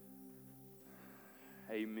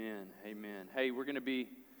Amen. Amen. Hey, we're going to be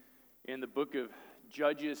in the book of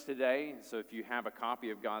Judges today. So if you have a copy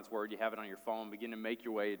of God's Word, you have it on your phone, begin to make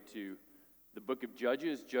your way to the book of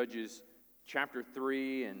Judges. Judges chapter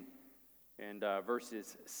 3 and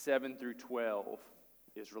verses 7 through 12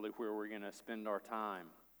 is really where we're going to spend our time.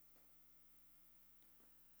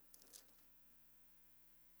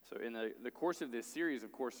 So in the course of this series,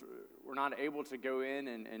 of course, we're not able to go in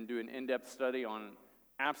and do an in-depth study on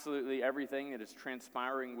absolutely everything that is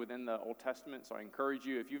transpiring within the Old Testament. So I encourage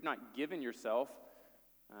you, if you've not given yourself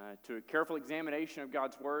to a careful examination of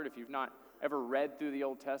God's Word, if you've not ever read through the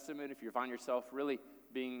Old Testament, if you find yourself really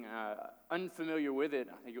being unfamiliar with it,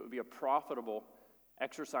 I think it would be a profitable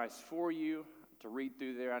exercise for you to read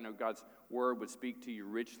through there. I know God's Word would speak to you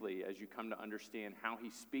richly as you come to understand how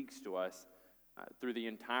He speaks to us through the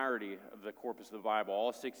entirety of the corpus of the Bible,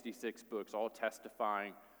 all 66 books, all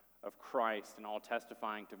testifying of Christ and all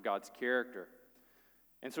testifying to God's character.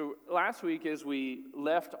 And so last week, as we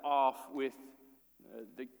left off with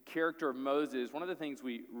the character of Moses, one of the things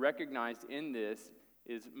we recognized in this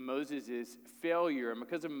is Moses' failure. And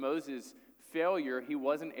because of Moses' failure, he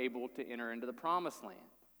wasn't able to enter into the promised land.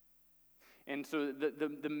 And so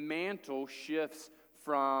the mantle shifts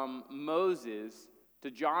from Moses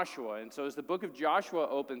to Joshua. And so as the book of Joshua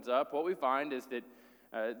opens up, what we find is that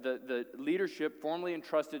the leadership formerly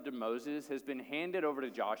entrusted to Moses has been handed over to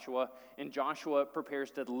Joshua, and Joshua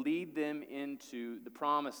prepares to lead them into the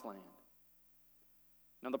promised land.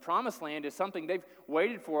 Now, the promised land is something they've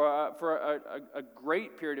waited for a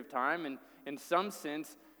great period of time, and in some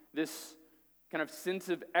sense, this kind of sense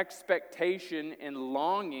of expectation and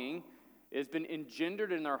longing has been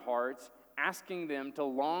engendered in their hearts, asking them to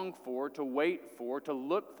long for, to wait for, to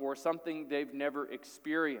look for something they've never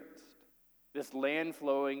experienced. This land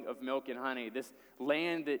flowing of milk and honey, this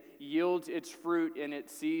land that yields its fruit in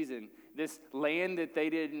its season, this land that they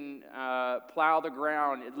didn't plow the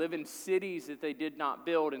ground, live in cities that they did not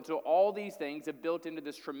build. And so all these things have built into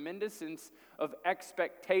this tremendous sense of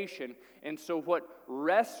expectation. And so what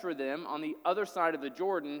rests for them on the other side of the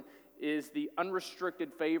Jordan is the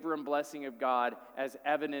unrestricted favor and blessing of God as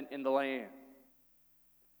evident in the land.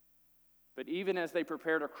 But even as they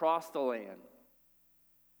prepare to cross the land,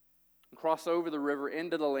 cross over the river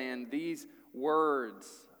into the land, these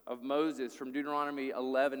words of Moses from Deuteronomy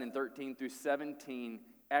 11 and 13 through 17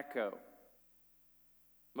 echo.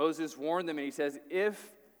 Moses warned them and he says,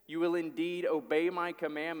 "If you will indeed obey my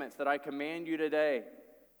commandments that I command you today,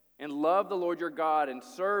 and love the Lord your God and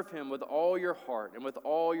serve him with all your heart and with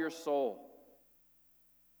all your soul,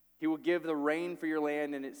 he will give the rain for your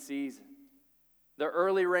land in its season, the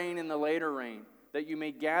early rain and the later rain, that you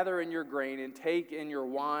may gather in your grain and take in your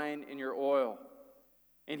wine and your oil.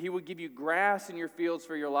 And he will give you grass in your fields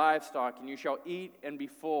for your livestock, and you shall eat and be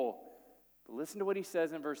full." But listen to what he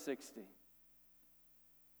says in verse 60.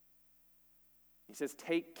 He says,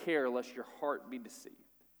 "Take care lest your heart be deceived,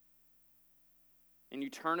 and you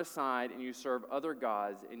turn aside and you serve other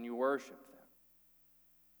gods and you worship them."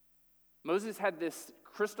 Moses had this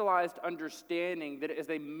crystallized understanding that as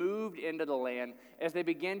they moved into the land, as they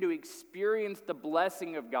began to experience the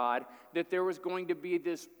blessing of God, that there was going to be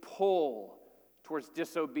this pull towards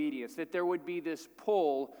disobedience, that there would be this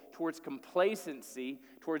pull towards complacency,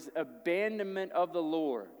 towards abandonment of the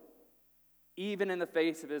Lord, even in the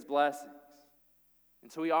face of his blessings.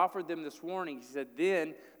 And so he offered them this warning. He said,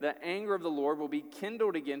 "Then the anger of the Lord will be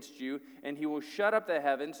kindled against you, and he will shut up the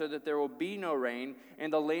heavens so that there will be no rain,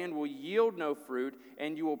 and the land will yield no fruit,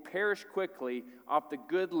 and you will perish quickly off the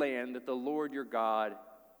good land that the Lord your God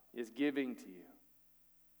is giving to you."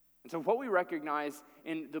 And so what we recognize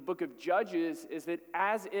in the book of Judges is that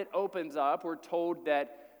as it opens up, we're told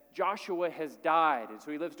that Joshua has died. And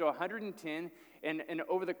so he lives to 110, and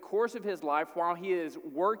over the course of his life, while he is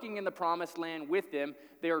working in the promised land with them,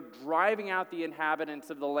 they are driving out the inhabitants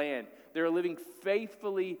of the land. They're living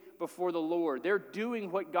faithfully before the Lord. They're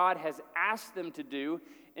doing what God has asked them to do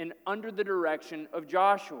and under the direction of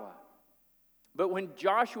Joshua. But when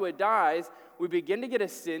Joshua dies, we begin to get a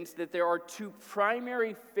sense that there are two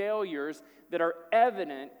primary failures that are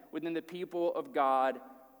evident within the people of God,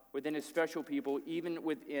 within his special people, even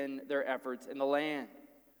within their efforts in the land.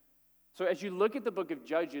 So as you look at the book of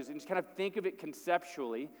Judges and just kind of think of it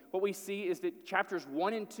conceptually, what we see is that chapters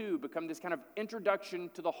 1 and 2 become this kind of introduction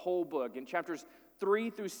to the whole book. And chapters 3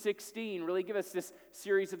 through 16 really give us this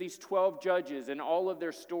series of these 12 judges and all of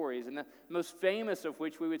their stories. And the most famous of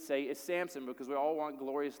which we would say is Samson, because we all want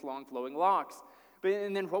glorious, long, flowing locks.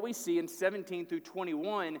 And then what we see in 17 through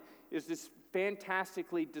 21 is this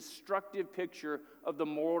fantastically destructive picture of the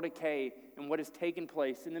moral decay and what has taken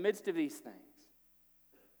place in the midst of these things.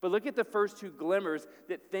 But look at the first two glimmers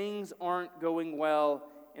that things aren't going well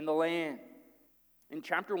in the land. In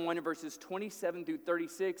chapter 1, in verses 27 through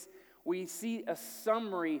 36, we see a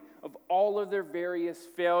summary of all of their various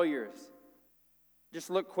failures. Just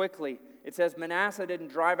look quickly. It says, Manasseh didn't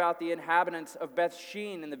drive out the inhabitants of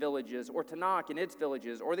Bethshean in the villages, or Tanakh in its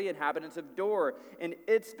villages, or the inhabitants of Dor in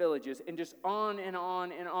its villages, and just on and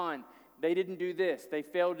on and on. They didn't do this. They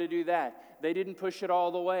failed to do that. They didn't push it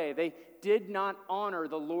all the way. They did not honor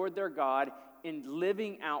the Lord their God in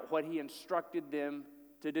living out what he instructed them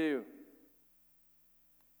to do.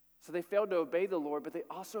 So they failed to obey the Lord, but they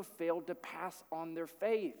also failed to pass on their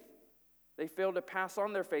faith. They failed to pass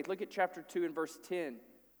on their faith. Look at chapter 2 and verse 10.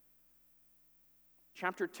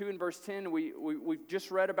 Chapter 2 and verse 10, we've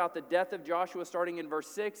just read about the death of Joshua starting in verse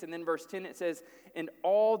 6, and then verse 10 it says, and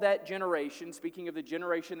all that generation, speaking of the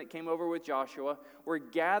generation that came over with Joshua, were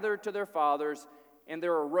gathered to their fathers, and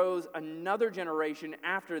there arose another generation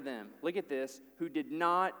after them. Look at this, who did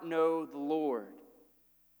not know the Lord.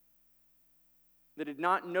 They did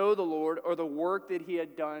not know the Lord or the work that he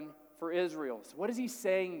had done for Israel. So what is he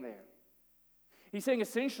saying there? He's saying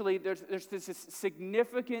essentially there's this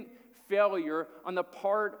significant failure on the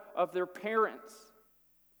part of their parents,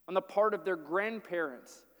 on the part of their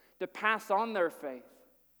grandparents, to pass on their faith.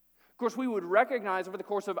 Of course, we would recognize over the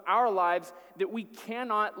course of our lives that we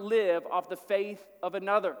cannot live off the faith of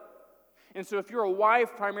another. And so if you're a wife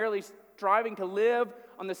primarily striving to live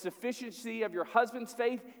on the sufficiency of your husband's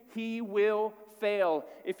faith, he will fail.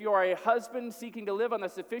 If you are a husband seeking to live on the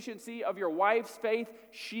sufficiency of your wife's faith,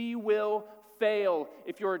 she will fail.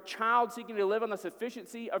 If you're a child seeking to live on the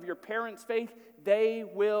sufficiency of your parents' faith, they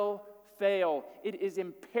will fail. It is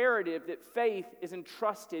imperative that faith is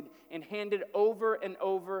entrusted and handed over and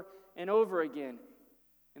over and over again.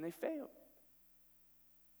 And they failed.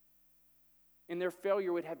 And their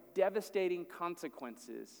failure would have devastating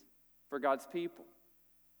consequences for God's people.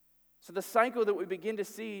 So the cycle that we begin to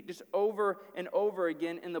see just over and over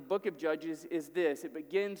again in the book of Judges is this. It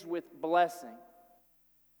begins with blessing.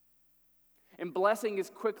 And blessing is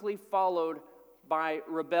quickly followed by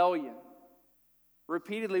rebellion.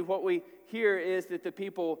 Repeatedly, what we hear is that the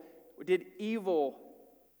people did evil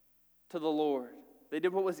to the Lord. They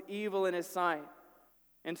did what was evil in his sight.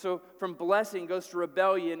 And so from blessing goes to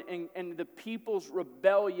rebellion, and the people's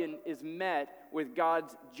rebellion is met with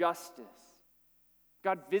God's justice.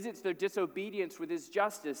 God visits their disobedience with his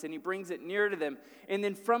justice, and he brings it near to them. And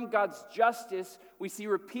then from God's justice, we see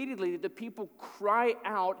repeatedly that the people cry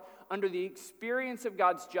out under the experience of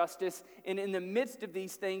God's justice, and in the midst of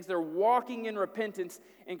these things, they're walking in repentance,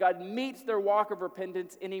 and God meets their walk of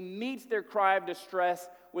repentance, and he meets their cry of distress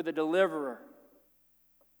with a deliverer.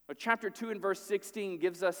 But chapter 2 and verse 16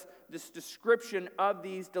 gives us this description of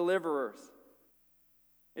these deliverers.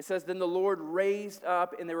 It says, then the Lord raised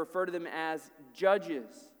up, and they refer to them as judges.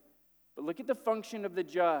 But look at the function of the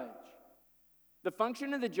judge. The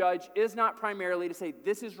function of the judge is not primarily to say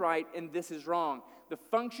this is right and this is wrong. The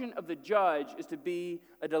function of the judge is to be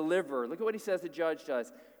a deliverer. Look at what he says the judge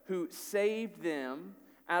does. Who saved them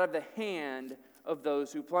out of the hand of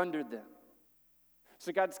those who plundered them.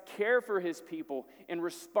 So God's care for his people in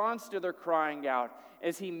response to their crying out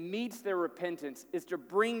as he meets their repentance is to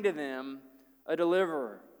bring to them a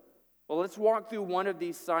deliverer. Well, let's walk through one of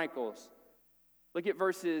these cycles. Look at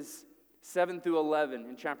verses 7 through 11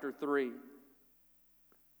 in chapter 3.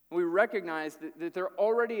 We recognize that they're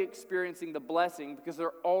already experiencing the blessing because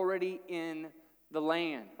they're already in the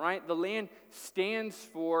land, right? The land stands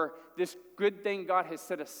for this good thing God has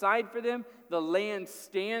set aside for them. The land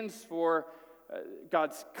stands for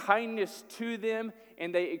God's kindness to them,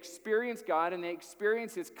 and they experience God and they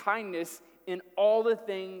experience his kindness in all the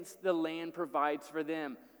things the land provides for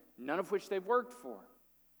them, none of which they've worked for,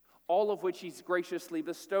 all of which he's graciously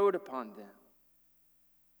bestowed upon them.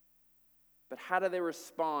 But how do they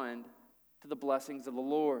respond to the blessings of the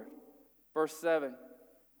Lord? Verse 7,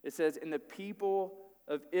 it says, and the people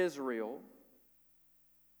of Israel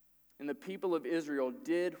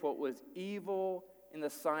did what was evil in the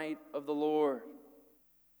sight of the Lord.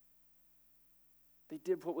 They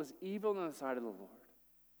did what was evil in the sight of the Lord.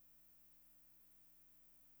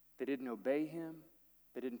 They didn't obey him.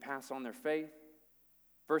 They didn't pass on their faith.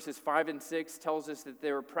 Verses 5 and 6 tells us that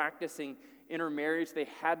they were practicing intermarriage. They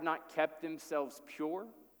had not kept themselves pure.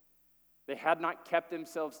 They had not kept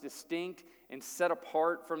themselves distinct and set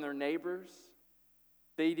apart from their neighbors.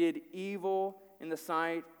 They did evil in the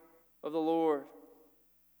sight of the Lord.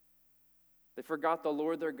 They forgot the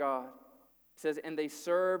Lord their God. It says, and they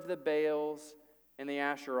served the Baals and the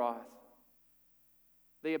Asheroth.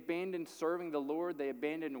 They abandoned serving the Lord, they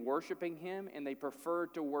abandoned worshiping him, and they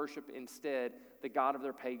preferred to worship instead the god of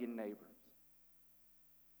their pagan neighbors.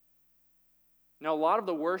 Now, a lot of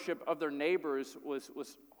the worship of their neighbors was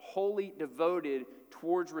wholly devoted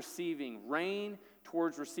towards receiving rain,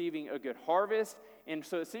 towards receiving a good harvest. And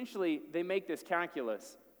so essentially, they make this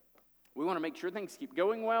calculus. We want to make sure things keep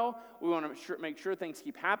going well. We want to make sure things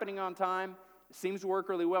keep happening on time. It seems to work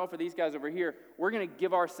really well for these guys over here. We're going to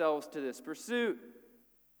give ourselves to this pursuit.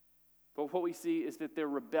 But what we see is that their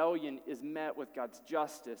rebellion is met with God's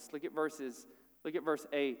justice. Look at verse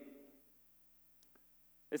 8.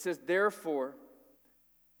 It says, Therefore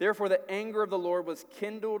the anger of the Lord was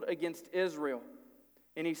kindled against Israel,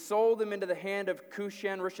 and he sold them into the hand of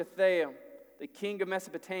Cushan-Rishathaim, the king of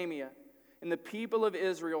Mesopotamia. And the people of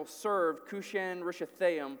Israel served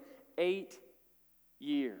Cushan-Rishathaim 8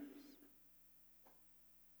 years.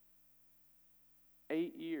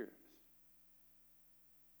 8 years.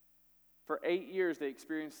 For 8 years, they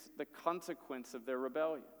experienced the consequence of their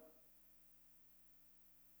rebellion.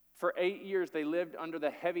 For 8 years, they lived under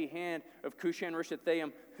the heavy hand of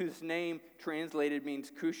Cushan-Rishathaim, whose name translated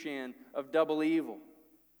means Cushan, of double evil.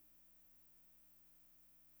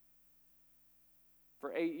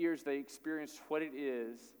 For 8 years, they experienced what it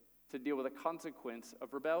is to deal with the consequence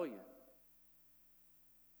of rebellion.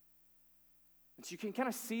 And so you can kind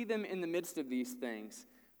of see them in the midst of these things,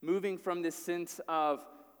 moving from this sense of,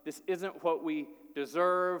 this isn't what we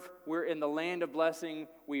deserve. We're in the land of blessing.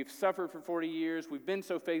 We've suffered for 40 years. We've been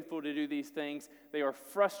so faithful to do these things. They are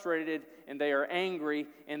frustrated, and they are angry,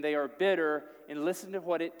 and they are bitter. And listen to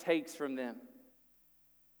what it takes from them.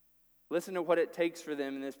 Listen to what it takes for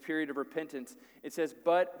them in this period of repentance. It says,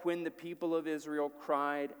 But when the people of Israel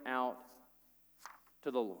cried out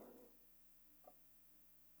to the Lord.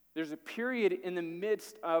 There's a period in the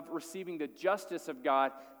midst of receiving the justice of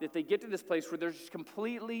God that they get to this place where they're just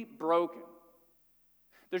completely broken.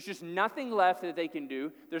 There's just nothing left that they can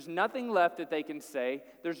do. There's nothing left that they can say.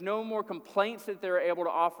 There's no more complaints that they're able to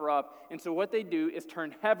offer up. And so what they do is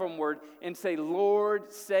turn heavenward and say,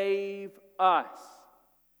 Lord, save us.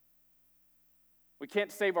 We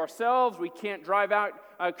can't save ourselves. We can't drive out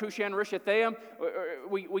Cushan-Rishathaim.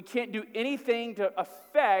 We can't do anything to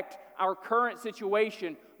affect our current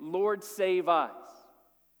situation. Lord, save us.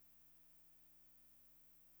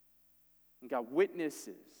 And God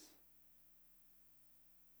witnesses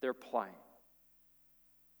their plight.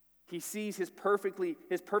 He sees his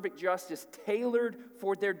perfect justice tailored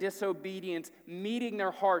for their disobedience, meeting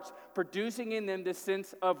their hearts, producing in them this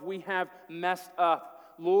sense of, we have messed up.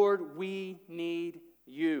 Lord, we need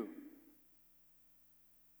you.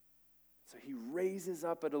 So he raises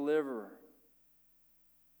up a deliverer.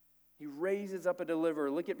 He raises up a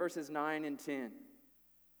deliverer. Look at verses 9 and 10.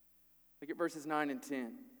 Look at verses 9 and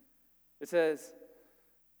 10. It says,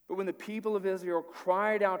 But when the people of Israel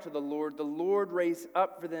cried out to the Lord raised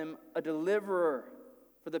up for them a deliverer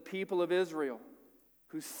for the people of Israel,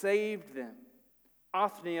 who saved them.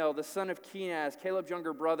 Othniel, the son of Kenaz, Caleb's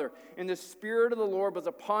younger brother. And the Spirit of the Lord was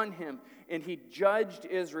upon him, and he judged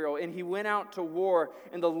Israel, and he went out to war.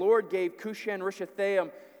 And the Lord gave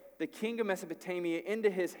Cushan-Rishathaim, the king of Mesopotamia, into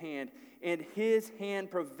his hand, and his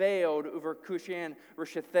hand prevailed over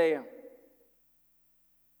Cushan-Rishathaim.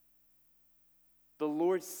 The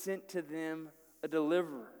Lord sent to them a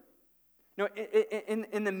deliverer. Now,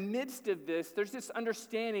 in the midst of this, there's this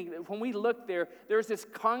understanding that when we look there, there's this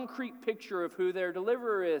concrete picture of who their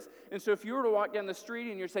deliverer is. And so if you were to walk down the street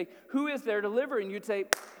and you'd say, who is their deliverer? And you'd say,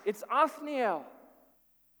 it's Othniel.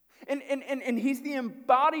 And he's the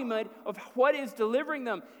embodiment of what is delivering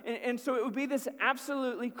them. And so it would be this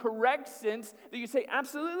absolutely correct sense that you say,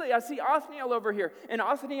 absolutely, I see Othniel over here. And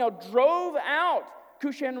Othniel drove out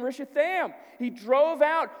Cushan-Rishathaim. He drove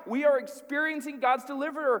out. We are experiencing God's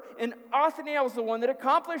deliverer, and Othniel is the one that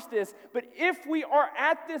accomplished this. But if we are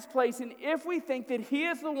at this place, and if we think that he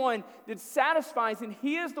is the one that satisfies, and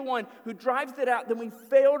he is the one who drives it out, then we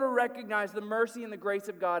fail to recognize the mercy and the grace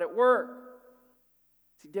of God at work.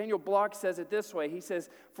 See, Daniel Block says it this way. He says,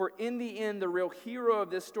 for in the end, the real hero of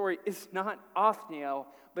this story is not Othniel,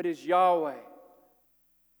 but is Yahweh.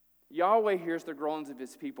 Yahweh hears the groans of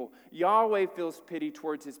his people. Yahweh feels pity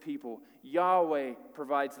towards his people. Yahweh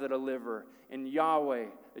provides the deliverer, and Yahweh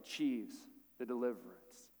achieves the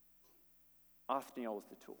deliverance. Othniel was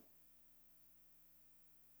the tool.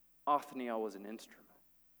 Othniel was an instrument.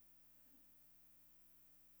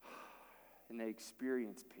 And they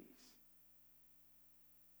experienced peace.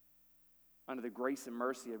 Under the grace and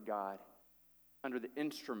mercy of God, under the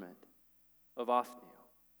instrument of Othniel.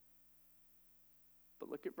 But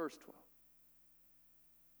look at verse 12.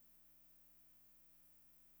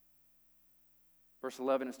 Verse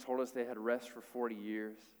 11 has told us they had rest for 40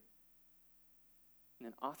 years. And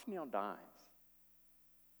then Othniel dies.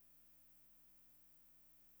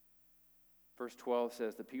 Verse 12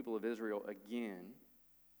 says, the people of Israel again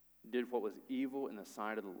did what was evil in the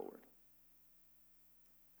sight of the Lord.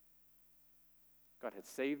 God had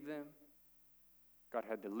saved them. God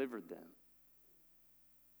had delivered them.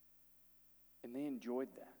 And they enjoyed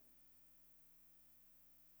that.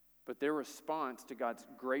 But their response to God's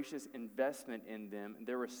gracious investment in them,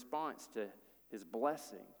 their response to his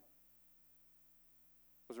blessing,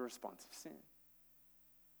 was a response of sin.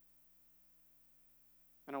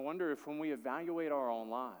 And I wonder if when we evaluate our own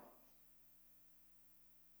lives,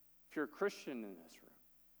 if you're a Christian in this room,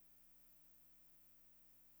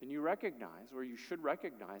 then you recognize, or you should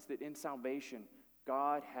recognize, that in salvation,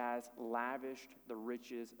 God has lavished the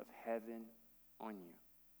riches of heaven on you.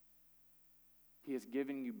 He has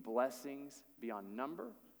given you blessings beyond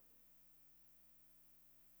number.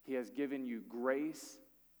 He has given you grace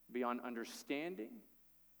beyond understanding.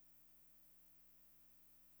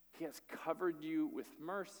 He has covered you with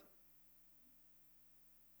mercy.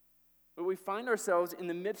 But we find ourselves in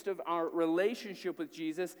the midst of our relationship with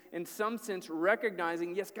Jesus, in some sense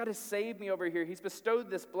recognizing, yes, God has saved me over here. He's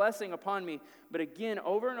bestowed this blessing upon me. But again,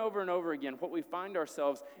 over and over and over again, what we find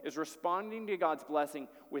ourselves is responding to God's blessing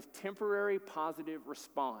with temporary positive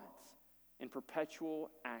response in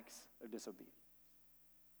perpetual acts of disobedience.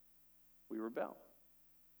 We rebel.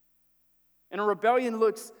 And a rebellion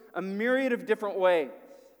looks a myriad of different ways.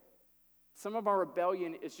 Some of our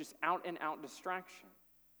rebellion is just out-and-out distraction.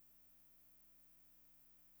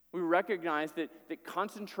 We recognize that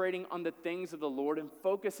concentrating on the things of the Lord and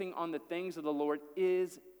focusing on the things of the Lord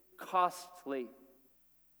is costly.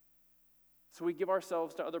 So we give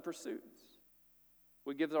ourselves to other pursuits.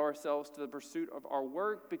 We give ourselves to the pursuit of our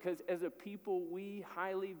work because as a people, we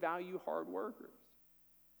highly value hard workers.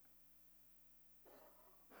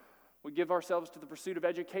 We give ourselves to the pursuit of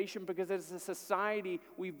education because as a society,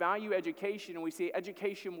 we value education and we say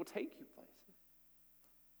education will take you places.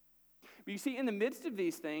 But you see, in the midst of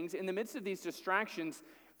these things, in the midst of these distractions,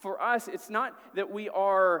 for us, it's not that we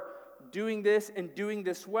are doing this and doing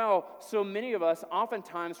this well. So many of us,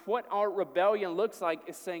 oftentimes, what our rebellion looks like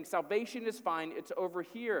is saying, salvation is fine, it's over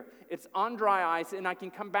here, it's on dry ice, and I can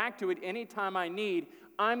come back to it anytime I need.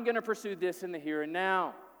 I'm going to pursue this in the here and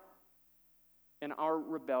now. And our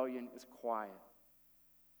rebellion is quiet.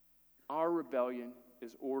 Our rebellion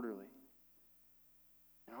is orderly.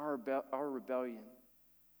 And our rebellion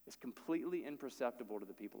is completely imperceptible to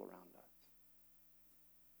the people around us.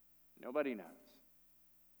 Nobody knows.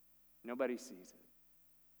 Nobody sees it.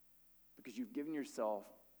 Because you've given yourself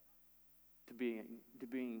to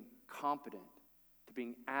being competent, to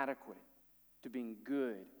being adequate, to being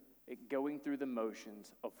good at going through the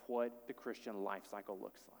motions of what the Christian life cycle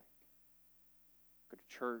looks like. Go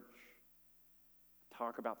to church,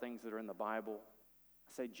 talk about things that are in the Bible,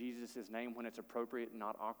 say Jesus' name when it's appropriate and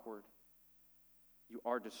not awkward. You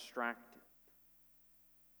are distracted.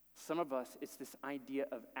 Some of us, it's this idea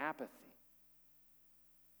of apathy.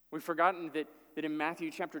 We've forgotten that in Matthew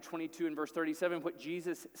chapter 22 and verse 37, what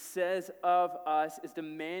Jesus says of us, is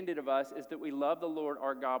demanded of us, is that we love the Lord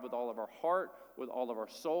our God with all of our heart, with all of our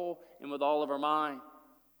soul, and with all of our mind.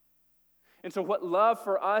 And so what love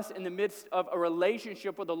for us in the midst of a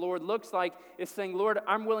relationship with the Lord looks like is saying, Lord,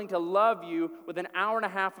 I'm willing to love you with an hour and a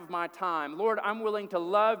half of my time. Lord, I'm willing to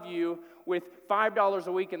love you with $5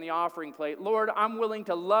 a week in the offering plate. Lord, I'm willing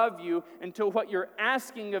to love you until what you're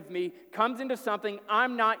asking of me comes into something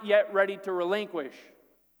I'm not yet ready to relinquish.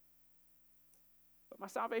 But my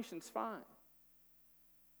salvation's fine.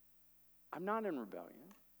 I'm not in rebellion.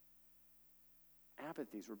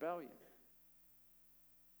 Apathy's rebellion.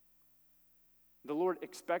 The Lord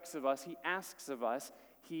expects of us, He asks of us,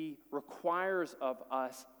 He requires of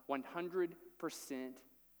us 100%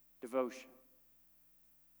 devotion.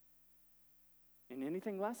 And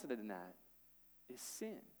anything less than that is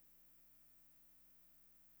sin.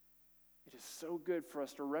 It is so good for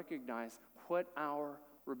us to recognize what our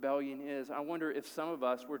rebellion is. I wonder if some of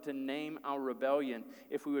us were to name our rebellion,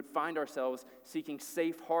 if we would find ourselves seeking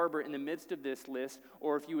safe harbor in the midst of this list,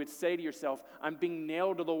 or if you would say to yourself, I'm being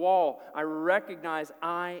nailed to the wall. I recognize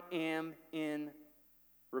I am in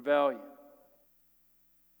rebellion.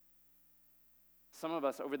 Some of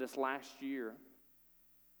us over this last year,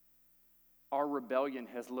 our rebellion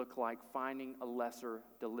has looked like finding a lesser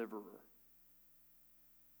deliverer.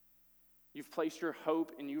 You've placed your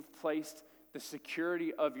hope and you've placed the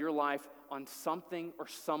security of your life on something or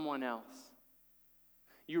someone else.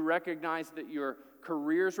 You recognized that your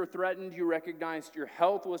careers were threatened. You recognized your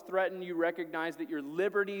health was threatened. You recognized that your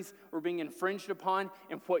liberties were being infringed upon.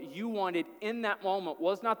 And what you wanted in that moment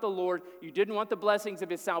was not the Lord. You didn't want the blessings of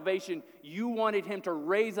his salvation. You wanted him to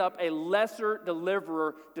raise up a lesser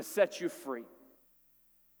deliverer to set you free.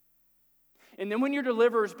 And then when your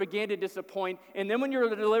deliverers began to disappoint, and then when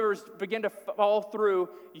your deliverers began to fall through,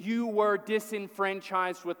 you were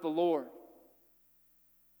disenfranchised with the Lord.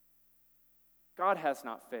 God has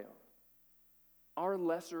not failed. Our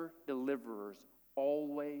lesser deliverers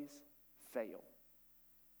always fail.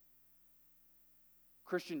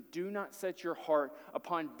 Christian, do not set your heart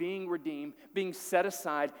upon being redeemed, being set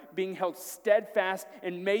aside, being held steadfast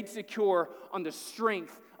and made secure on the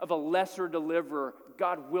strength of a lesser deliverer.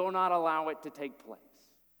 God will not allow it to take place.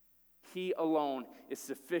 He alone is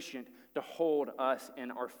sufficient to hold us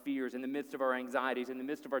in our fears, in the midst of our anxieties, in the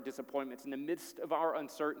midst of our disappointments, in the midst of our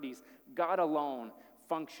uncertainties. God alone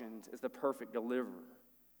functions as the perfect deliverer.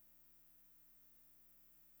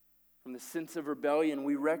 From the sense of rebellion,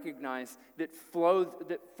 we recognize that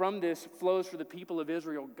from this flows for the people of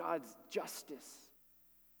Israel God's justice.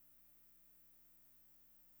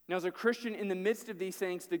 Now, as a Christian, in the midst of these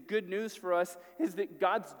things, the good news for us is that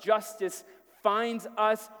God's justice finds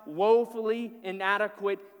us woefully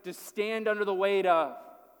inadequate to stand under the weight of.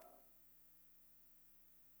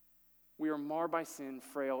 We are marred by sin,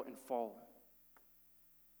 frail, and fallen.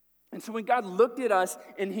 And so when God looked at us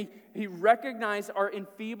and he recognized our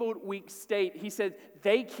enfeebled, weak state, he said,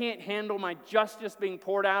 they can't handle my justice being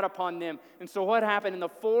poured out upon them. And so what happened? In the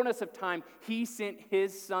fullness of time, he sent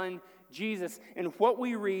his son, Jesus. And what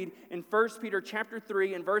we read in 1 Peter chapter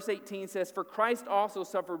 3 and verse 18 says, for Christ also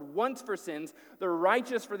suffered once for sins, the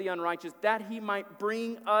righteous for the unrighteous, that he might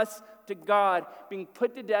bring us to God, being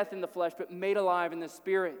put to death in the flesh, but made alive in the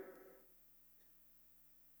spirit.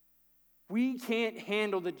 We can't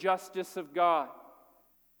handle the justice of God.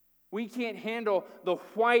 We can't handle the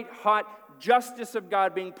white-hot justice of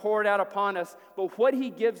God being poured out upon us. But what he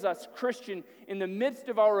gives us, Christian, in the midst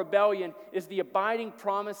of our rebellion is the abiding,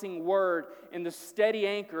 promising word and the steady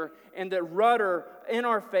anchor and the rudder in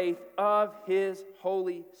our faith of his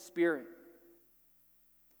Holy Spirit.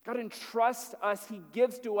 God entrusts us, he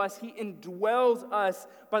gives to us, he indwells us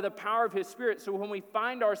by the power of his Spirit. So when we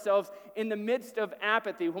find ourselves in the midst of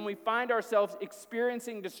apathy, when we find ourselves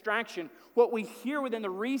experiencing distraction, what we hear within the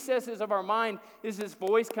recesses of our mind is his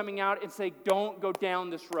voice coming out and saying, don't go down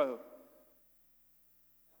this road.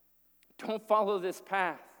 Don't follow this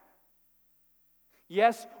path.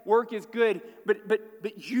 Yes, work is good, but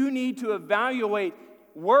you need to evaluate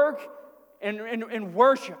work and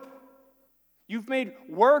worship. You've made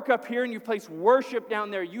work up here and you've placed worship down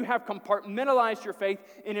there. You have compartmentalized your faith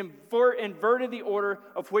and inverted the order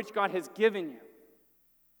of which God has given you.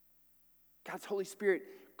 God's Holy Spirit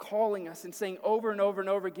calling us and saying over and over and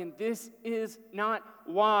over again, this is not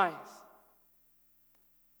wise.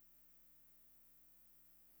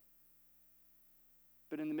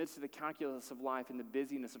 But in the midst of the calculus of life and the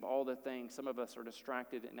busyness of all the things, some of us are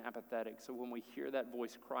distracted and apathetic. So when we hear that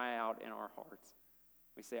voice cry out in our hearts,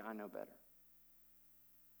 we say, I know better.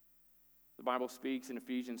 The Bible speaks in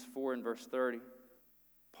Ephesians 4 and verse 30.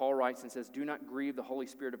 Paul writes and says, do not grieve the Holy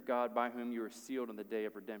Spirit of God by whom you are sealed on the day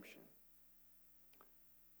of redemption.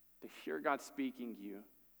 To hear God speaking to you,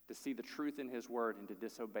 to see the truth in his word and to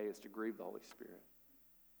disobey is to grieve the Holy Spirit.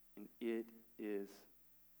 And it is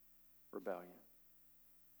rebellion.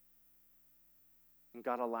 And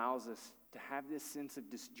God allows us to have this sense of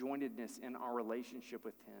disjointedness in our relationship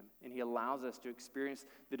with him. And he allows us to experience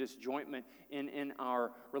the disjointment in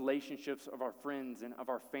our relationships of our friends and of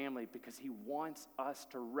our family because he wants us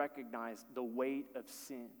to recognize the weight of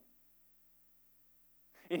sin.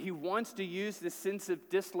 And he wants to use this sense of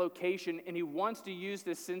dislocation, and he wants to use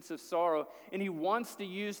this sense of sorrow, and he wants to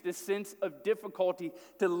use this sense of difficulty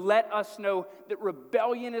to let us know that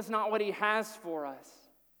rebellion is not what he has for us.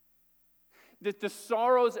 That the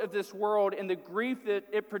sorrows of this world and the grief that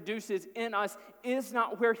it produces in us is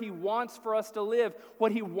not where he wants for us to live.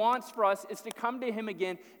 What he wants for us is to come to him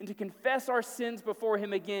again and to confess our sins before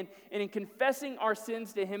him again. And in confessing our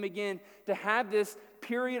sins to him again, to have this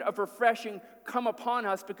period of refreshing come upon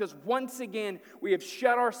us because once again we have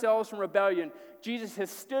shut ourselves from rebellion. Jesus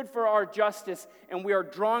has stood for our justice and we are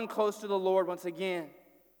drawing close to the Lord once again.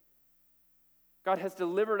 God has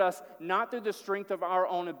delivered us not through the strength of our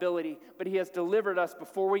own ability, but he has delivered us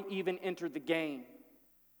before we even entered the game.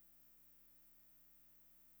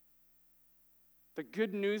 The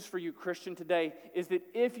good news for you, Christian, today is that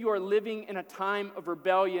if you are living in a time of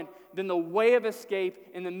rebellion, then the way of escape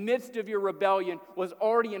in the midst of your rebellion was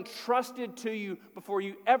already entrusted to you before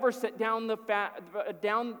you ever set down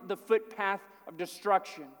the footpath of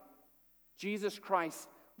destruction. Jesus Christ,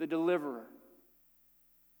 the deliverer.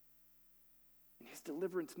 And his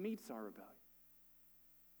deliverance meets our rebellion.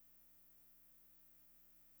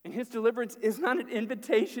 And his deliverance is not an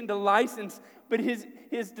invitation to license, but his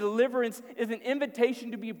deliverance is an invitation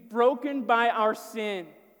to be broken by our sin.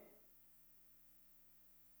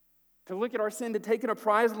 To look at our sin, to take an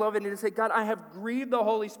appraisal of it, and to say, God, I have grieved the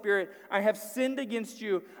Holy Spirit. I have sinned against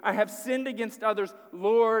you. I have sinned against others.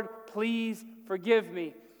 Lord, please forgive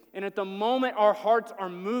me. And at the moment our hearts are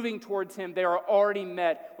moving towards him, they are already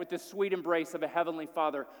met with the sweet embrace of a heavenly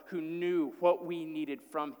Father who knew what we needed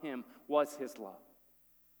from him was his love.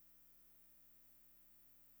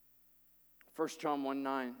 1 John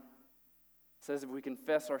 1:9 says, if we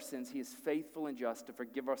confess our sins, he is faithful and just to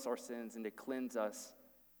forgive us our sins and to cleanse us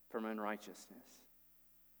from unrighteousness.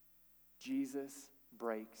 Jesus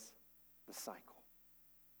breaks the cycle.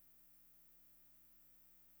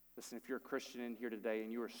 Listen, if you're a Christian in here today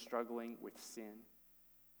and you are struggling with sin,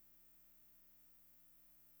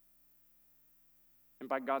 and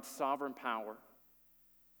by God's sovereign power,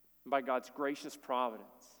 and by God's gracious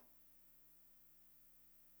providence,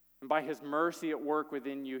 and by his mercy at work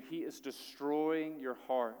within you, he is destroying your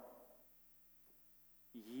heart.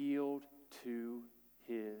 Yield to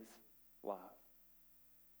his love.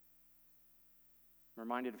 I'm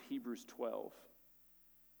reminded of Hebrews 12.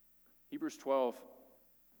 Hebrews 12,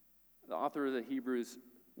 the author of the Hebrews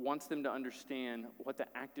wants them to understand what the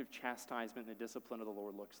active chastisement and the discipline of the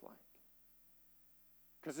Lord looks like.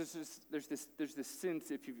 Because there's this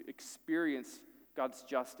sense, if you've experienced God's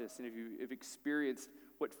justice and if you've experienced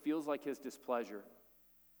what feels like his displeasure,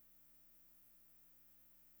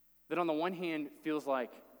 that on the one hand feels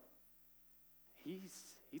like he's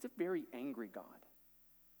a very angry God.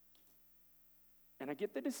 And I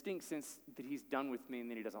get the distinct sense that he's done with me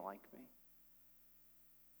and that he doesn't like me.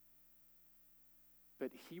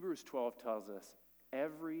 But Hebrews 12 tells us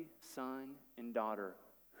every son and daughter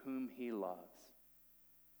whom he loves,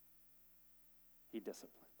 he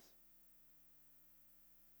disciplines.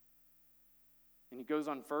 And he goes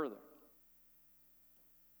on further.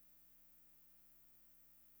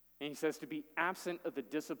 And he says to be absent of the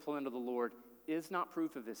discipline of the Lord is not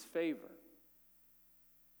proof of his favor,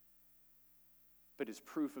 but is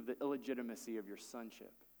proof of the illegitimacy of your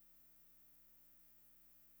sonship.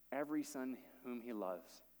 Every son whom he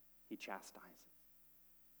loves, he chastises.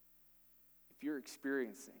 If you're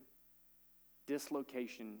experiencing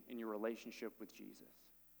dislocation in your relationship with Jesus,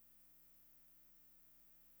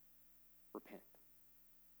 repent.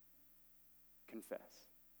 Confess.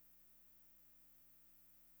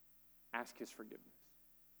 Ask his forgiveness.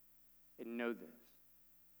 And know this.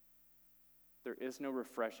 There is no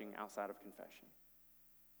refreshing outside of confession.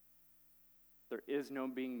 There is no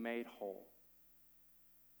being made whole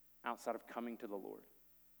outside of coming to the Lord.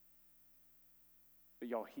 But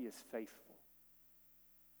y'all, he is faithful.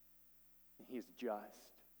 And he is just.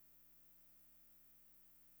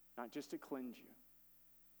 Not just to cleanse you,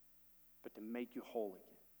 but to make you whole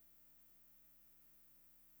again.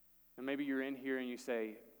 And maybe you're in here and you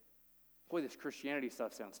say, boy, this Christianity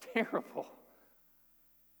stuff sounds terrible.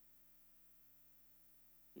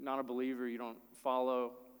 You're not a believer, you don't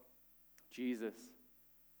follow Jesus.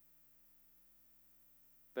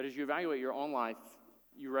 But as you evaluate your own life,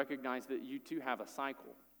 you recognize that you too have a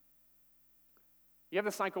cycle. You have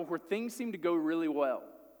a cycle where things seem to go really well.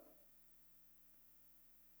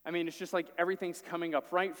 I mean, it's just like everything's coming up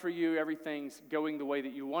right for you, everything's going the way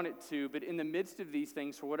that you want it to, but in the midst of these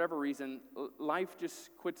things, for whatever reason, life just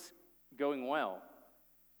quits going well.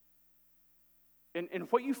 And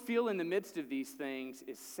what you feel in the midst of these things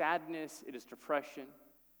is sadness, it is depression,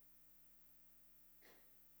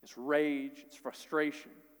 it's rage, it's frustration.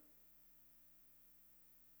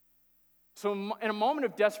 So in a moment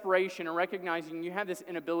of desperation and recognizing you have this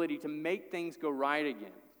inability to make things go right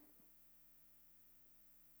again,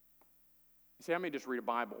 you say, I may just read a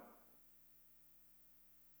Bible.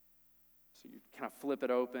 So you kind of flip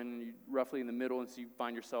it open, you roughly in the middle, and so you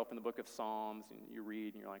find yourself in the book of Psalms, and you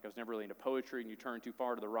read, and you're like, I was never really into poetry, and you turn too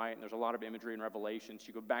far to the right, and there's a lot of imagery and revelations.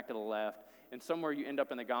 You go back to the left, and somewhere you end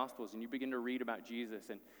up in the Gospels, and you begin to read about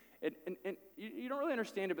Jesus, and you don't really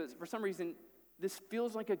understand it, but for some reason, this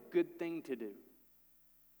feels like a good thing to do.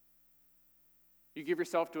 You give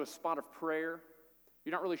yourself to a spot of prayer.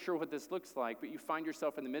 You're not really sure what this looks like, but you find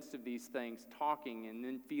yourself in the midst of these things talking and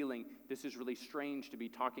then feeling this is really strange to be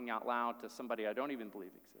talking out loud to somebody I don't even believe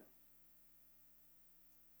exists.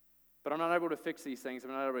 But I'm not able to fix these things.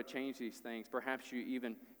 I'm not able to change these things. Perhaps you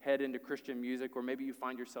even head into Christian music, or maybe you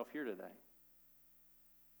find yourself here today.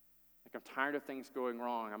 Like, I'm tired of things going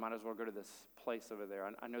wrong. I might as well go to this place over there.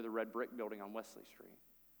 I know the red brick building on Wesley Street.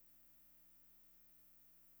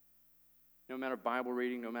 No amount of Bible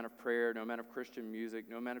reading, no amount of prayer, no amount of Christian music,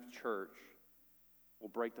 no amount of church will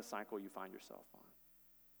break the cycle you find yourself on.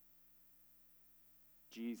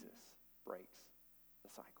 Jesus breaks the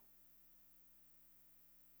cycle.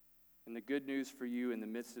 And the good news for you in the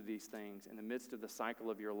midst of these things, in the midst of the cycle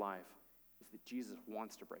of your life, is that Jesus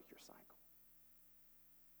wants to break your cycle.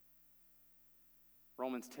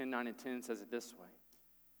 Romans 10:9 and 10 says it this way.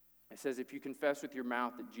 It says, if you confess with your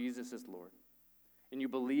mouth that Jesus is Lord, and you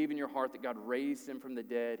believe in your heart that God raised him from the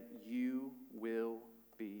dead, you will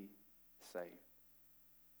be saved.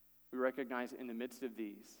 We recognize in the midst of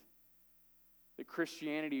these that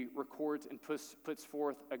Christianity records and puts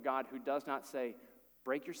forth a God who does not say,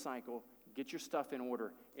 break your cycle, get your stuff in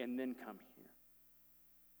order, and then come here.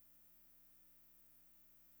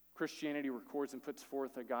 Christianity records and puts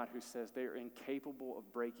forth a God who says they are incapable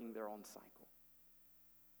of breaking their own cycle.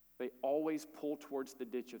 They always pull towards the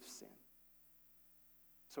ditch of sin.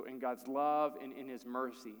 So in God's love and in his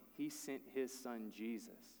mercy, he sent his son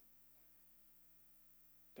Jesus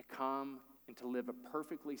to come and to live a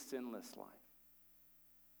perfectly sinless life.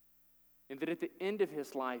 And that at the end of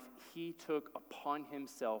his life, he took upon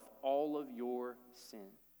himself all of your sin.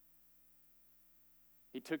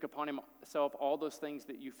 He took upon himself all those things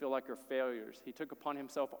that you feel like are failures. He took upon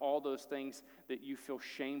himself all those things that you feel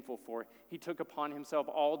shameful for. He took upon himself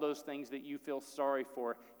all those things that you feel sorry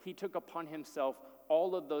for. He took upon himself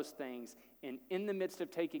all of those things, and in the midst of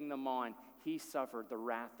taking them on, he suffered the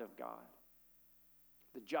wrath of God,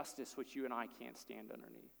 the justice which you and I can't stand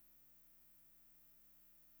underneath.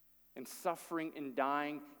 And suffering and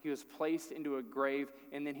dying, he was placed into a grave,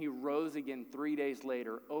 and then he rose again 3 days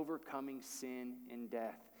later, overcoming sin and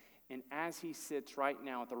death. And as he sits right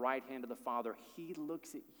now at the right hand of the Father, he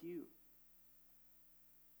looks at you.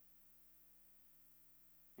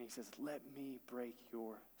 And he says, let me break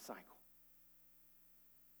your cycle.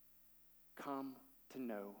 Come to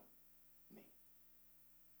know me.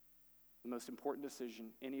 The most important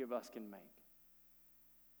decision any of us can make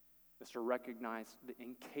is to recognize the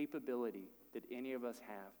incapability that any of us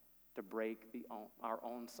have to break our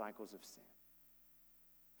own cycles of sin.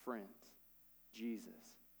 Friends,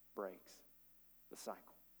 Jesus breaks the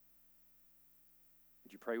cycle.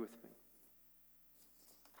 Would you pray with me?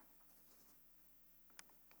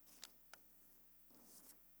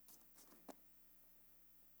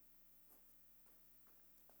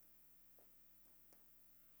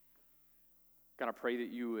 God, I pray that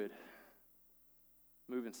you would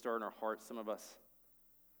move and stir in our hearts. Some of us,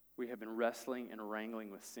 we have been wrestling and wrangling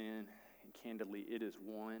with sin, and candidly, it is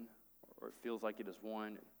won, or it feels like it is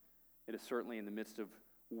won. It is certainly in the midst of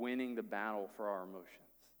winning the battle for our emotions.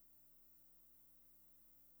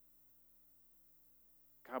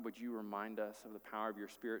 God, would you remind us of the power of your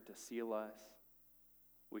Spirit to seal us?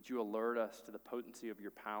 Would you alert us to the potency of your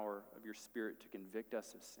power, of your Spirit to convict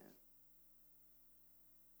us of sin?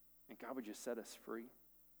 And God, would you set us free?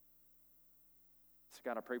 So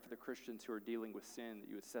God, I pray for the Christians who are dealing with sin that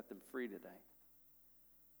you would set them free today.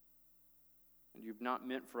 And you've not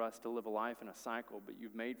meant for us to live a life in a cycle, but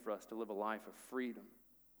you've made for us to live a life of freedom.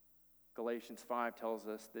 Galatians 5 tells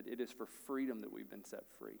us that it is for freedom that we've been set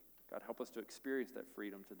free. God, help us to experience that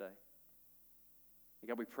freedom today. And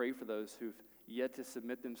God, we pray for those who've yet to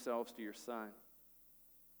submit themselves to your Son.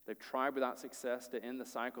 They've tried without success to end the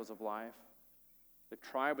cycles of life. They've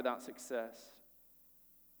tried without success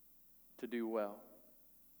to do well.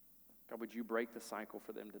 God, would you break the cycle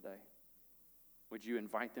for them today? Would you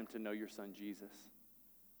invite them to know your Son, Jesus?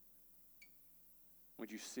 Would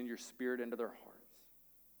you send your Spirit into their hearts?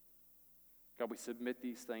 God, we submit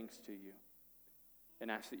these things to you and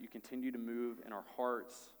ask that you continue to move in our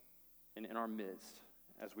hearts and in our midst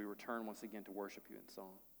as we return once again to worship you in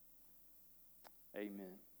song.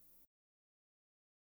 Amen.